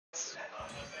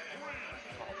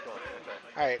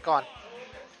Alright, go on.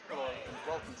 Hello and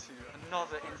welcome to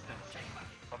another instance.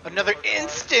 Of Another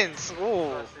instance! Ooh.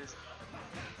 versus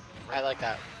I like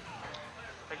that.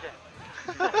 again.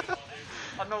 I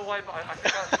don't know why, but I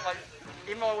think like,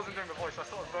 even though I wasn't doing the voice, I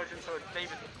sort of verged into a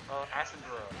David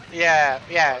Attenborough. Yeah.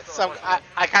 So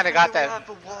I kind of got that.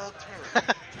 The wild Terry.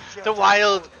 The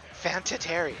wild Fanta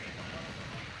Terry.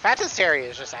 Fanta's Terry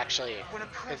is just actually When a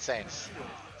prey insane. is sealed,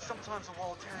 sometimes the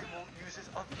wild Terry will use his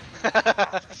other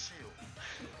out to shield.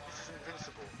 This is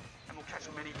invincible and will catch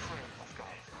many prey off guard.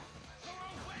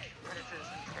 Predators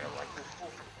and prey alike will fall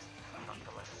for it,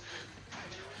 nonetheless.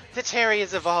 The Terry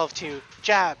is evolved to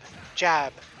jab,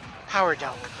 power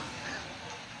dunk.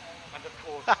 And of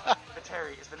course, the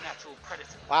Terry is the natural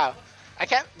predator. Wow.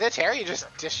 The Terry just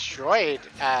destroyed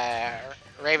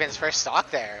Raven's first stock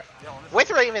there. Yeah, honestly,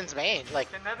 With Raven's main. Like,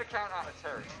 you can never count out a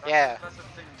Terry. That's the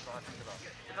thing that I think about.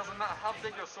 It doesn't matter how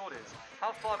big your sword is,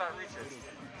 how far that reaches.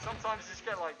 Sometimes you just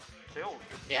get like killed.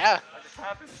 yeah. That just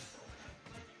happens.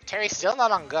 Terry's still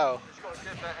not on go. You just gotta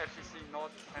get that FCC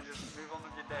nod and just move on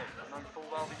with your day. Knowing full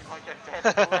well that you might get dead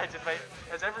at the ledge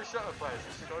as every shuttle player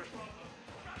seems to go for.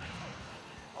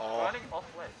 Running off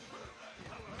ledge.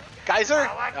 Geyser?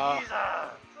 Well,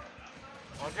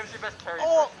 it gives you best carry.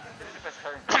 Oh. Gives you best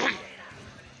carry.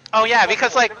 Oh yeah,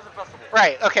 because like, Give us a bust of it.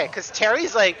 right, okay, because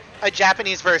Terry's like a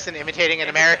Japanese person imitating an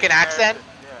American accent,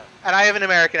 Yeah. and I have an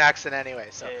American accent anyway,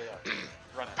 so. Yeah.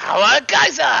 Run it. Power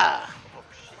Geyser! Oh,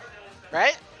 shit.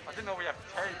 Right? I didn't know we have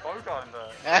Terry Bogart in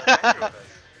the menu of this.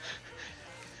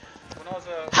 When I was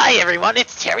Hi everyone,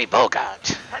 it's Terry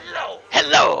Bogart. Hello!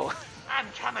 Hello! I'm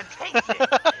commentating!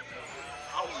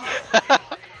 Oh yeah!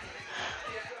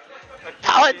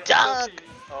 Power dunk!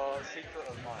 Secret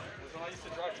of mine was when I used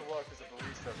to drive to work as a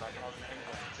barista back when I was in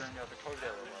England during the COVID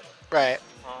era. Right.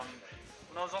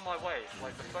 When I was on my way,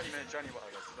 like the 30-minute journey,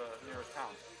 whatever, to the nearest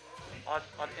town, I'd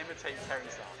imitate Terry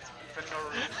sounds for no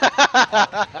reason.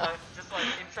 Just like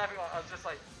in traffic, I was just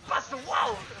like, "Bust the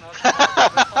wall!" And I was just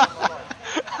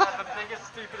like, I had the biggest,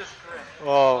 stupidest grin.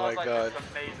 Oh I was my like, god. This is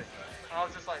amazing. And I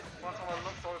was just like, one time I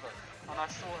looked over and I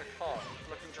saw a car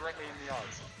looking directly in the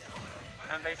eyes,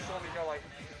 and they saw me go like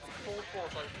full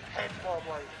force, like head bob,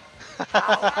 like.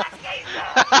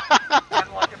 And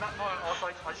like in that moment, I was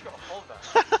like, I just gotta hold that.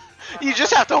 You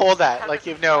just have to hold that, like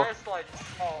you've no. First, like,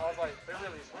 I was like, they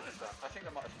really just witnessed that. I think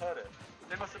they might have heard it.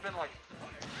 They must have been like,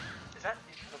 is that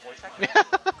the voice actor?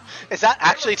 Is that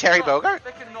actually Terry Bogart?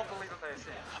 They could not believe what they had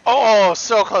seen. Oh,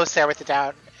 so close there with the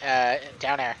down air.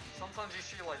 Sometimes you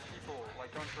see like people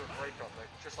like going through a breakup, like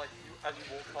just like you as you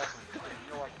walk past them,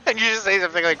 you're like. And you just say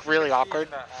something like really you see awkward.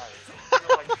 in their eyes.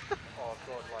 You're like, oh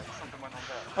god, like something went on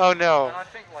there. Oh no. And I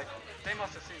think like they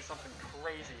must have seen something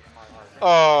crazy in my eyes.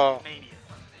 Oh. Mania.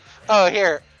 Oh,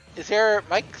 here. Is your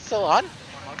mic still on?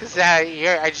 Because I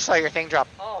just saw your thing drop.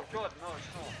 Oh god, no, it's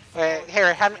not. Wait,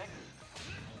 here, hand me.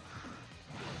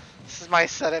 This is my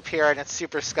setup here, and it's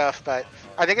super scuffed, but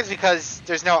I think it's because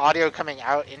there's no audio coming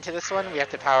out into this one. We have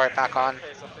to power it back on. Okay,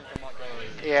 so I think I might go.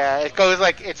 Yeah, it goes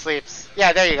like it sleeps.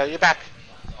 Yeah, there you go. You're back.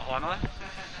 Oh, am I?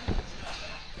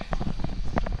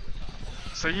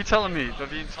 So you telling me that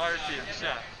the entirety of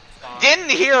chat Didn't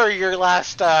hear your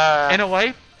last. in a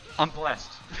way, I'm blessed.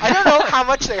 I don't know how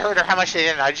much they heard or how much they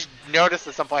didn't. I just noticed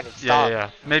at some point it stopped. Yeah.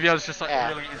 Maybe I was just like Yeah.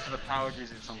 really into the power gears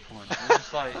at some point. It was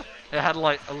just like it had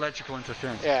like electrical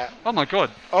interference. Yeah. Oh my god.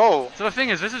 Oh. So the thing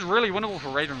is, this is really winnable for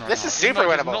Raiden right now. This is even super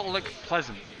though it does winnable. not look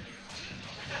pleasant.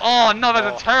 Oh no, that's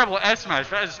Oh. a terrible F smash.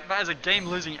 That is a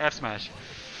game-losing F smash.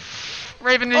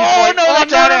 Raven needs Oh, like, no, the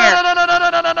down air.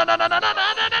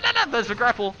 There's the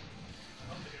grapple.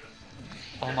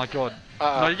 Oh my god.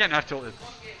 No, you're getting F tilted.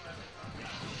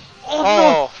 Oh,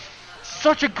 no!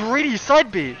 Such a greedy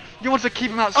side B. You want to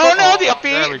keep him out. Oh no, the up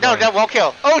there we B. No, go. that won't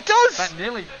kill. Oh, it does. That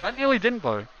nearly didn't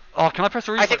though. Oh, can I press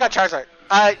a replay? I think on Charizard.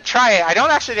 Try it. I don't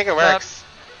actually think it works.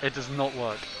 It does not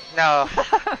work. No.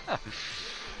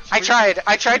 I tried to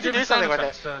the do something with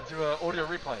it. Do an audio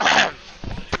replay.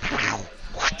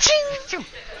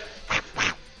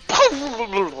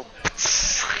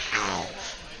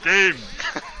 Game.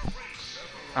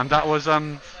 And that was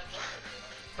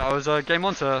game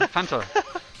on to Fanta.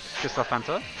 Good stuff,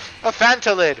 Fanta. A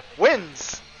Fanta lid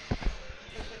wins.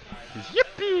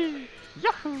 Yippee!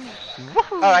 Yahoo!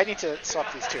 Woohoo! Oh, I need to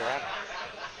swap these two around.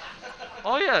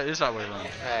 Oh yeah, it is that way then.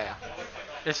 Yeah.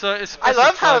 It's. I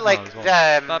love how third now like as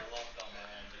well. the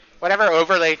whatever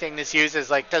overlay thing this uses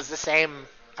like does the same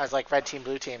as like red team,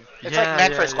 blue team. It's like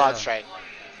meant for squad strike.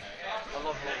 I love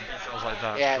little details like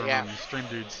that. Yeah, from, Stream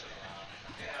dudes.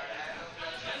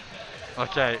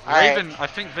 Okay, Alright. Raven, I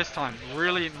think this time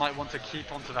really might want to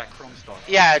keep onto that Chrome stuff.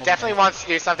 Yeah, definitely wants to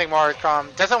do something more calm.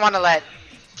 Doesn't want to let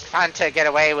Fanta get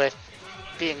away with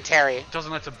being Terry.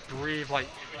 Doesn't let to breathe. Like.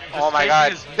 Oh my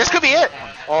god. This could be it.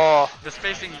 Oh. The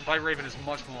spacing by Raven is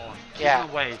much more on. Keeping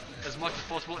away as much as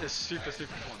possible is super fun.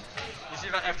 You see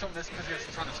that F tilt miss because he's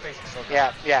trying to space it so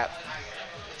bad. Yeah.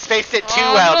 Spaced it too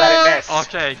well that it missed.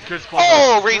 Okay, good spot.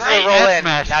 Oh, reads the roll in.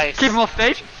 Smash. Nice. Keep him off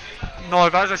stage. No,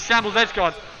 that was a shambles edge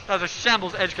guard. That was a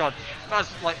shambles edge guard. That was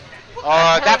like. Oh,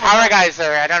 that power geyser.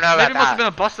 I don't know about that. Maybe it must have been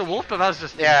a Buster Wolf, but that was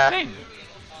just insane.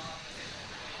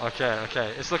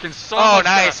 Okay. It's looking so much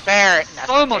nice. better. Fair.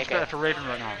 So much better for Raven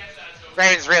right now.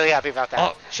 Raven's really happy about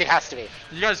that. She has to be.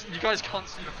 You guys can't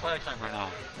see the player cam right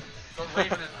now. But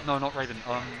Raven no, not Raven.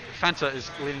 Fanta is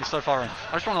leading so far in.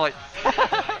 I just want to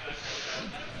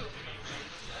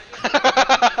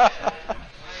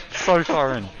so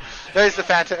far in. There's the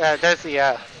Fanta. There's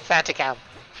the Fanta cam.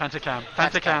 Fanta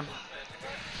cam.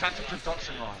 Fanta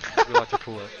production line, we like to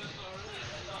call it.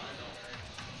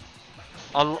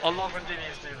 I love when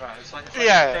DDs do that. It's like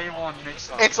day one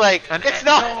mix-up. It's like, and it's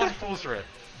not. No one falls for it.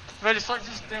 They're just like,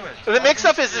 just do it. The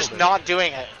mix-up is just not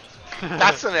doing it.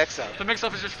 That's the mix-up. The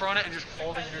mix-up is just throwing it and just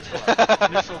holding neutral.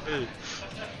 Neutral B.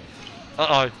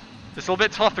 Uh-oh. It's a little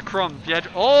bit tough for Crumb. The edge.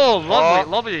 Oh,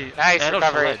 lovely. Nice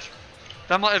recovery.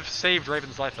 That might have saved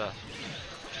Raven's life there.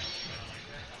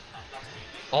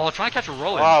 Oh, trying to catch a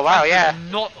roll in. Oh, wow, yeah.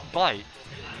 Not bite.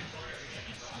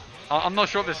 I'm not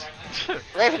sure if this...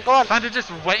 Raven, go on. Fanta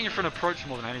just waiting for an approach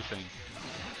more than anything.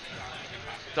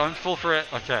 Don't fall for it.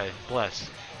 Okay, bless.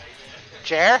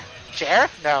 Jer?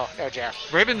 No Jer.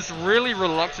 Raven's really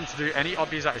reluctant to do any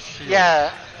upbeats out of shield.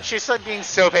 Yeah, she's like being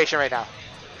so patient right now.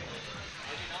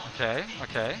 Okay.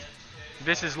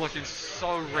 This is looking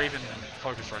so Raven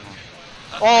focused right now.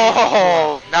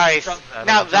 Oh, nice.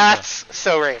 Now that's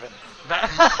so Raven.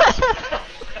 I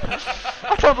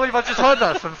can't believe I just heard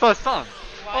that for the first time.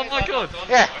 Oh my god.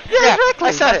 Yeah, exactly.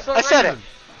 I said it.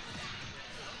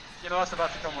 You know, that's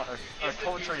about to become like a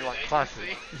commentary like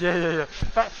classic. Yeah.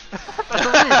 That's a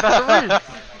read.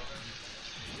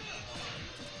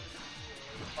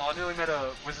 Oh, I nearly made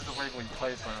a Wizards of Waverly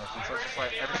plays so it's just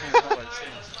like everything's not like it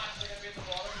seems.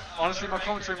 Honestly, my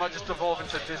commentary might just devolve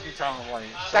into Disney Channel like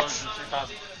That's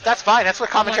fine. That's what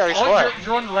commentary's for.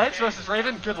 You're on Ledge versus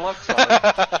Raven. Good luck.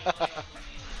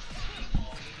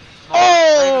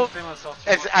 Oh!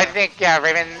 I think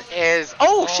Raven is.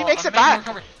 Oh, she makes it back.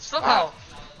 Somehow,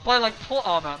 by like plot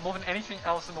armor more than anything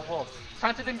else in the world.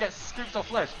 Fanta didn't get scooped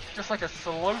off ledge, just like a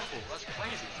slow fall. That's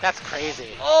crazy. That's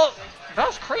crazy. Oh, that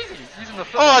was crazy. Using the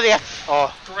foot. Oh yeah.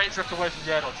 Oh. Great drift away from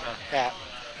the air dodge there. Yeah.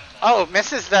 Oh,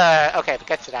 misses the. Okay, but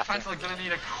gets it after. Fanta's gonna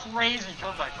need a crazy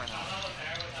comeback right now.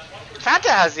 Fanta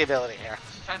has the ability here.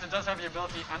 Fanta does have the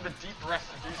ability and the deep breath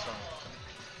to do so.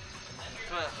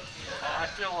 But I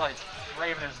feel like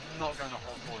Raven is not going to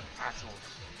hold forward at all.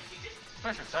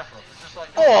 Especially with Sephiroth. It's just like...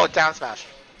 Oh, down smash.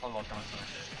 I love down smash.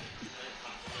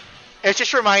 It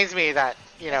just reminds me that,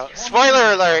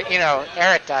 spoiler alert,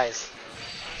 Eric dies.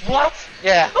 What?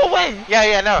 Yeah. No way!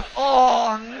 Yeah, no.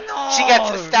 Oh, no! She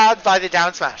gets stabbed by the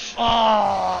down smash.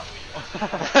 Oh! Okay,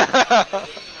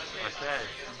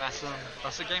 that's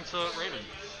a game to Raven.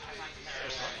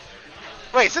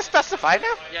 Wait, is this best of 5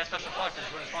 now? Yeah, it's best of 5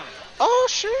 because it's fine. Oh,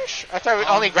 shush. I thought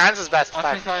only Grands was best of 5.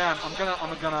 I think I am. I'm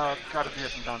gonna grab a beer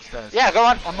from downstairs. Yeah, go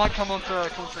on. I might come on to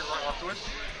commentary right afterwards.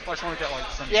 But I just want to get like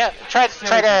some... Yeah, try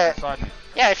to...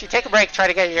 Yeah, if you take a break, try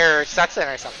to get your sets in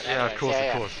or something. Yeah, anyways.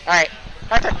 Of course. Alright,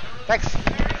 Arthur, thanks.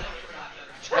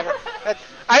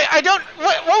 I don't...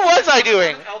 What was I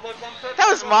doing? That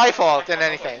was my fault than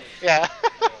anything. Yeah.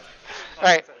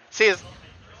 Alright, see you.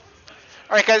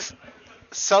 Alright, guys.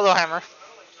 Solo Hammer.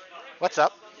 What's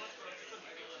up?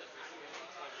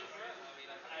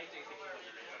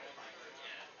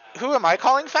 Who am I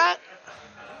calling fat?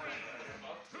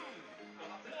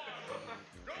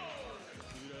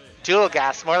 Dual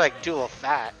gas, more like dual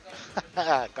fat.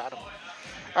 Got him.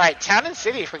 Alright, Town and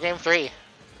City for game 3.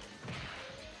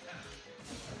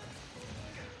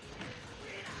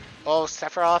 Oh,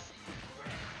 Sephiroth.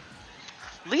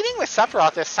 Leading with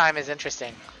Sephiroth this time is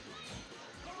interesting.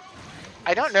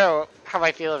 I don't know how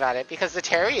I feel about it because the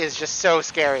Terry is just so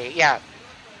scary. Yeah.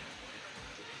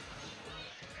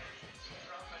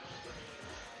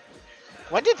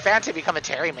 When did Fanta become a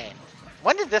Terry main?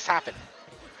 When did this happen?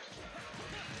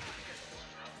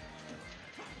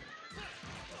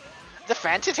 The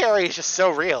Fanta Terry is just so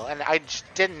real, and I just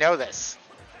didn't know this.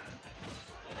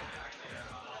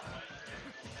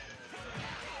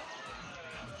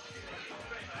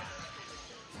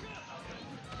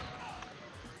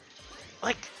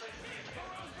 Like,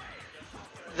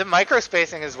 the micro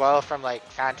spacing as well from like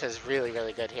Fanta is really,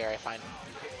 really good here, I find.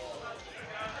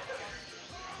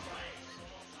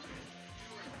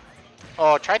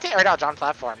 Oh, try to air dodge on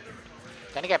platform.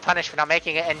 Gonna get punished for not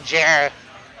making it, and Jer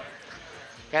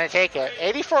gonna take it.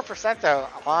 84% though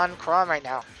on Chrome right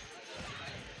now.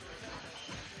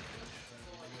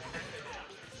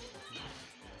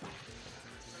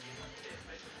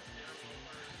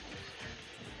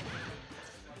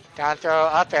 Down throw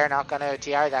up air, not gonna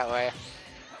TR that way.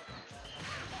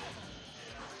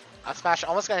 Up smash,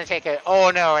 almost gonna take it.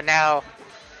 Oh no, and now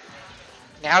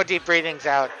deep breathing's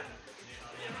out.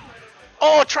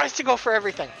 Oh, tries to go for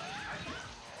everything.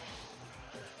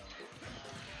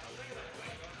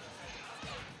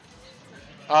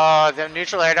 Oh, the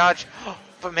neutral air dodge,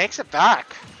 but makes it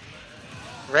back.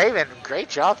 Raven, great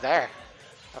job there.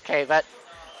 Okay, but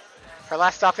her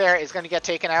last stock there is gonna get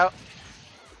taken out.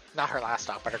 Not her last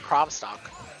stock, but her Crom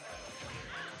stock.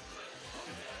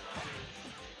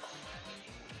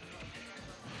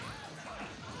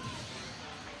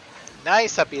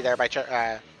 Nice up B there by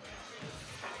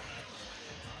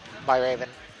Raven.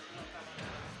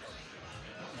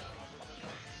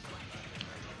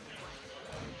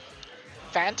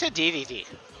 Fanta DDD.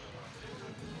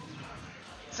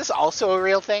 Is this also a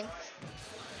real thing?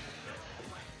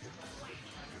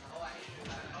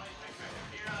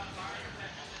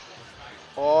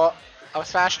 Oh, up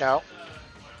smash, no.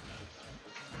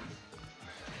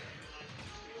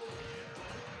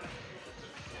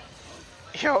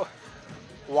 Yo,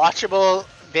 watchable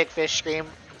Big Fish Scream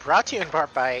brought to you in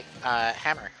part by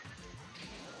Hammer.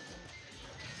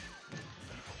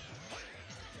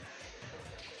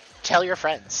 Tell your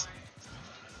friends.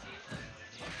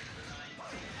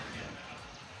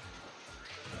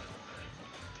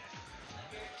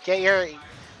 Get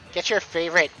your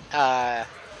favorite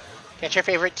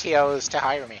TOs to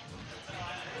hire me.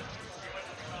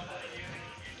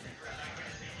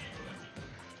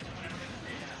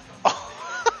 Oh,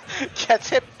 gets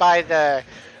hit by the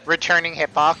returning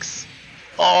hitbox.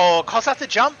 Oh, calls out the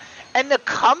jump and the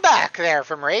comeback there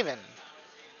from Raven.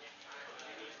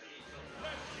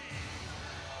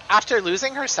 After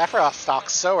losing her Sephiroth stock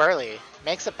so early,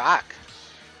 makes it back.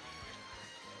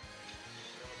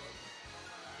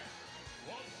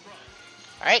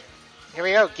 Alright, here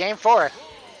we go, game 4.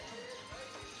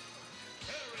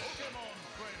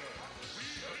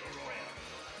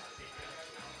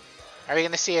 Are we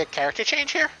going to see a character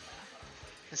change here?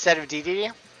 Instead of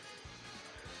DDD?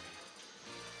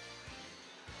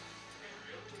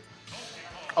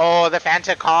 Oh, the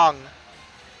Fanta Kong.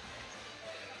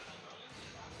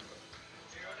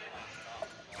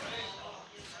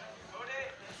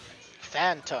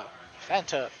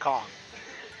 Fanta Kong.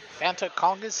 Fanta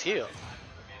Kong is here.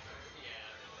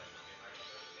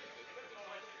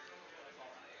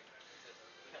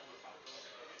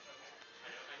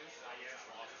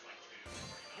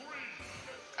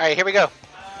 Alright, here we go.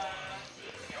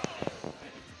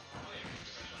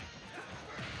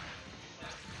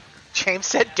 James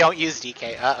said don't use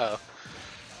DK. Uh-oh.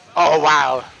 Oh,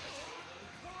 wow.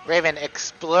 Raven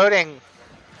exploding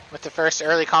with the first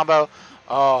early combo.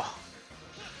 Oh.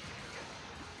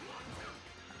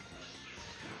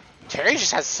 Terry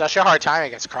just has such a hard time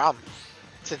against Crom.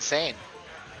 It's insane.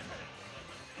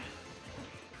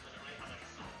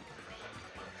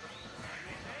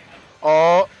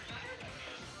 Oh.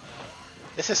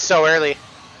 This is so early.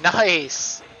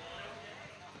 Nice.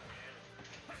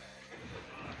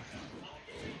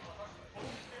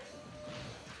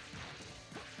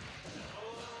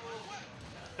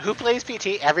 Who plays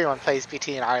PT? Everyone plays PT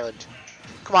in Ireland.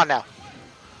 Come on now.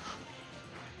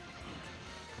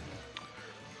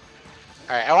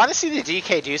 Alright, I want to see the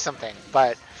DK do something,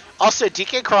 but also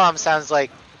DK Crom sounds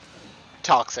like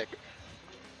toxic.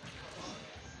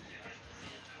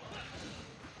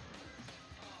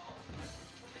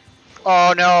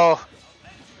 Oh no.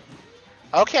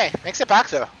 Okay, makes it back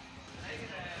though.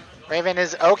 Raven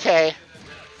is okay.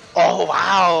 Oh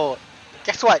wow.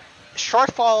 Guess what? Short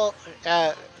hop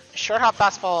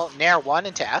fastball nair 1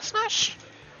 into F smash?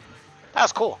 That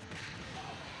was cool.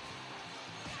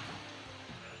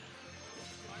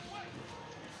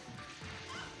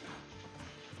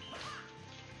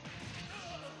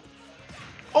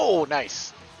 Oh,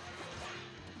 nice.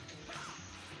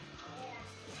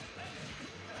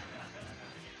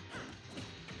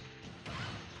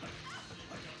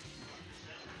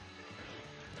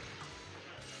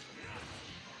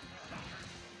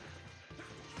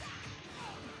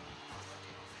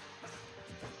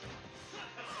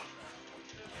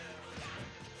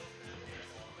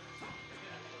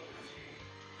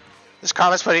 This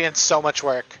Karma's putting in so much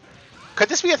work. Could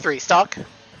this be a 3-stock?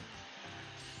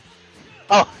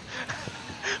 Oh.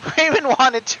 Raven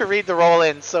wanted to read the roll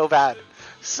in so bad.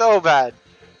 So bad.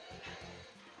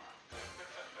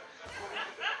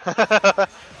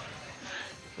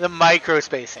 The micro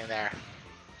spacing there.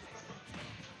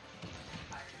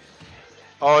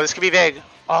 Oh, this could be big.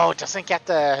 Oh, doesn't get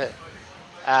the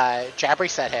jab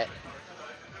reset hit.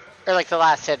 Or like the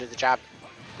last hit of the jab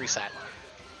reset.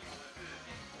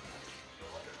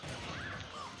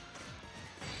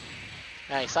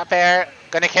 Nice, up air.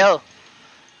 Gonna kill.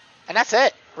 And that's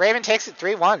it. Raven takes it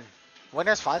 3-1.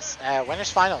 Winners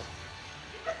final.